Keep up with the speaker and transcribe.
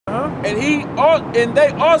and they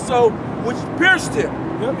also which pierced him.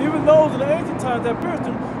 Yep, even those in the ancient times that pierced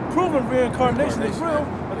him, proving reincarnation is real,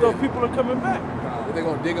 and those people are coming back. They're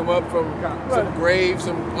gonna dig him up from some grave,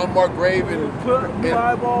 some unmarked grave, and put new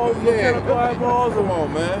eyeballs, mechanical eyeballs. Come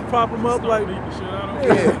on, man. Prop them up like. No,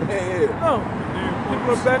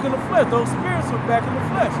 people are back in the flesh. Those spirits are back in the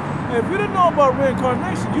flesh. And if you didn't know about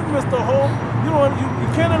reincarnation, you missed the whole. You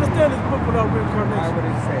can't understand this book without reincarnation.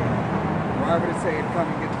 Why would it say it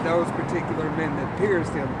coming at those particular men that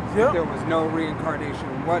pierced him? If there was no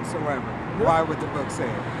reincarnation whatsoever. Why would the book say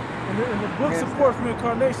it? And the book supports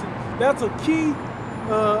reincarnation. That's a key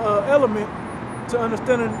element to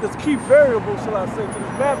understanding this key variable, shall I say, to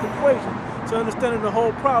this math equation, to understanding the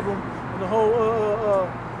whole problem and the whole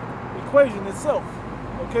equation itself.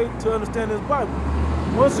 Okay, to understand this Bible.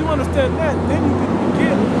 Once you understand that, then you can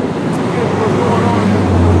begin to get what's going on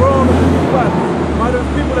in the world and in the Bible. Why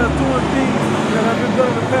there's people that are doing things that have been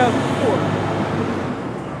done in the past before.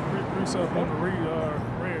 Reset on the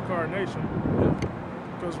reincarnation,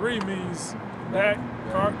 because re means back,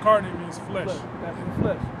 carne means flesh. Back in the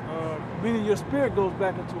flesh. Meaning your spirit goes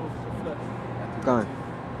back into the flesh. Gone.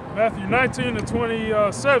 Matthew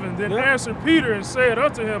 19:27. Then answered Peter and said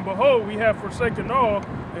unto him, Behold, we have forsaken all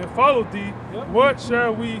and followed thee. What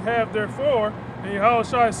shall we have therefore? And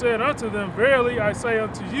Yahushua said unto them, Verily I say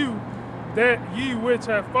unto you, that ye which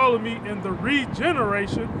have followed me in the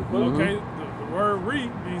regeneration, okay, the word re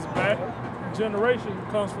means back, generation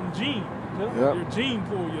comes from gene. Your gene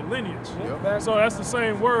pool, your lineage. So that's the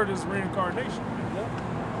same word as reincarnation.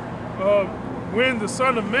 When the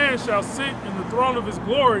Son of Man shall sit in the throne of his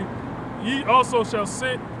glory, ye also shall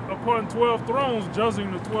sit upon 12 thrones, judging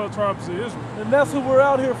the 12 tribes of Israel. And that's who we're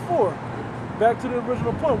out here for. Back to the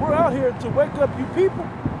original point. We're out here to wake up you people.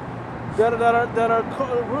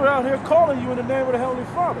 We're out here calling you in the name of the Heavenly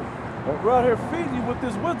Father. We're out here feeding you with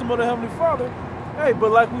this wisdom of the Heavenly Father. Hey,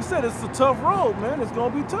 but like we said, it's a tough road, man. It's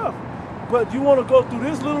gonna be tough. But you want to go through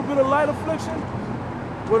this little bit of light affliction,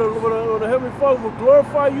 where the Heavenly Father will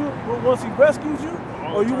glorify you once He rescues you,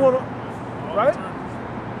 or you want to, right?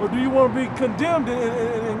 Or do you want to be condemned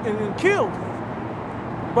and killed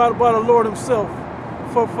by the Lord Himself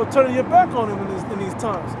for turning your back on Him in these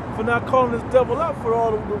times, for not calling this devil out for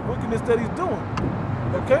all the wickedness that he's doing?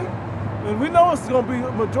 Okay, and we know it's going to be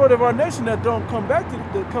a majority of our nation that don't come back to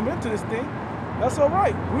come into this thing. That's all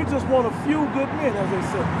right. We just want a few good men, as they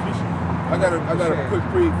say. I got a quick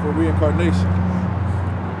brief for reincarnation.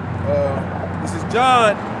 This is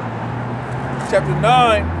John chapter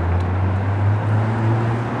 9.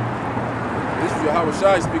 This is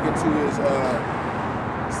Yahushua speaking to his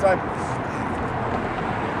disciples.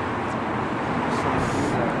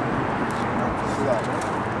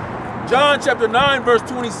 John chapter 9 verse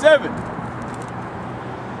 27.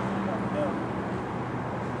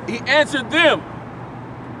 He answered them,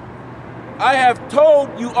 I have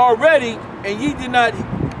told you already, and ye did not. I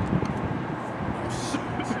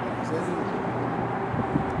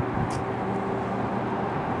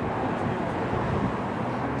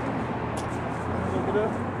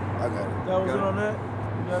got it. That was it on that?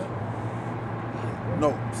 You got it? No,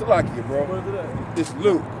 Salakia, bro. Where's it at? It's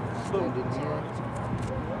Luke.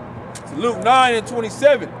 It's Luke 9 and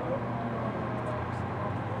 27.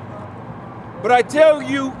 But I tell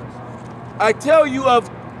you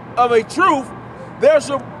of a truth,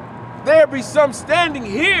 there be some standing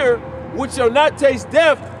here which shall not taste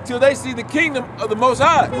death till they see the kingdom of the Most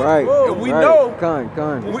High. Right. And we know. We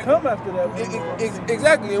come after that.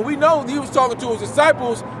 Exactly. And we know he was talking to his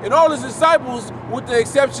disciples, and all his disciples, with the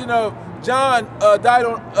exception of John,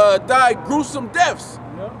 died gruesome deaths.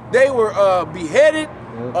 Yep. They were beheaded,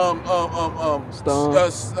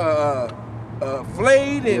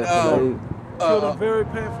 flayed, and killed a very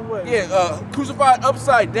painful way. Yeah, crucified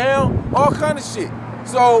upside down, all kind of shit.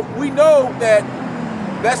 So we know that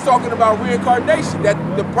that's talking about reincarnation, that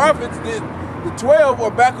the prophets, the 12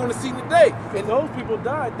 are back on the scene today. And those people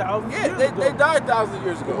died thousands of years ago. They died thousands of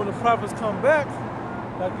years ago. But when the prophets come back,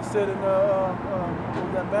 like you said in what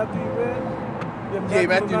was that Matthew you read? Yeah,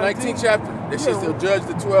 Matthew 19 chapter. They should still judge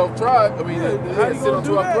the 12 tribes. I mean, they sit on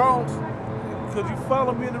 12 thrones. Because you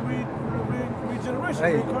follow me in the regeneration,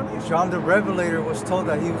 reincarnation. John the Revelator was told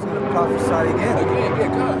that he was going to prophesy again.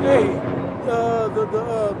 Hey,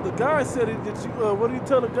 the guy said it. Did you? What did he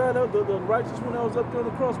tell the guy that the righteous one that was up there on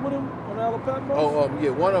the cross with him on Alapatmos? Oh, yeah.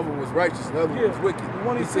 One of them was righteous, the other one was wicked. The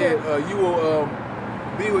one he said, "You will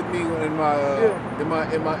be with me in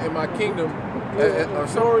my kingdom." Or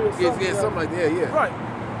something. Yeah, something like that. Yeah. Right.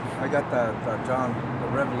 I got that John the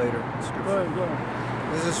Revelator scripture. Go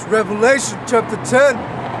ahead. This is Revelation chapter 10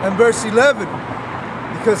 and verse 11,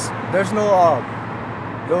 because there's no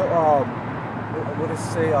what does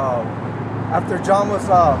it say? After John was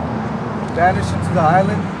banished into the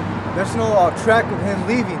island, there's no track of him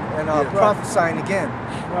leaving and prophesying again.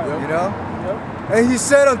 Right. You know? Yep. And he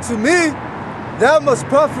said unto me, thou must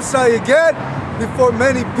prophesy again before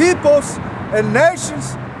many peoples and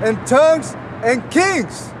nations and tongues and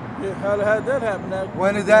kings. Yeah, how did that happen?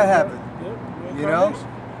 When did that happen? Yep. You know?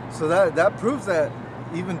 So that proves that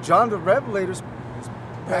even John the Revelator's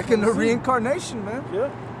back in the reincarnation, man.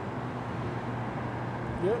 Yep.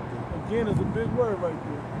 Yep. Again, it's a big word right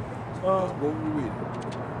there. What were we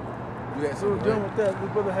reading? So we're done with that. We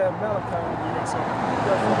better have Malachi.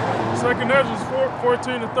 Second Ezra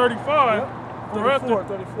 14 to 35. Yep.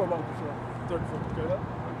 34. Okay.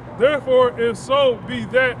 Therefore, if so be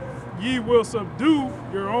that ye will subdue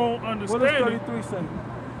your own understanding. What does 33 say?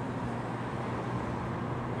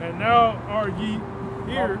 And now are ye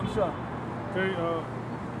here. Okay,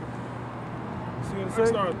 let's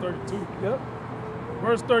start at 32. Yep.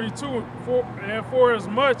 Verse 32, for as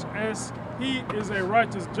much as he is a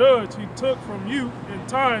righteous judge, he took from you in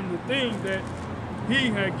time the thing that he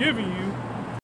had given you,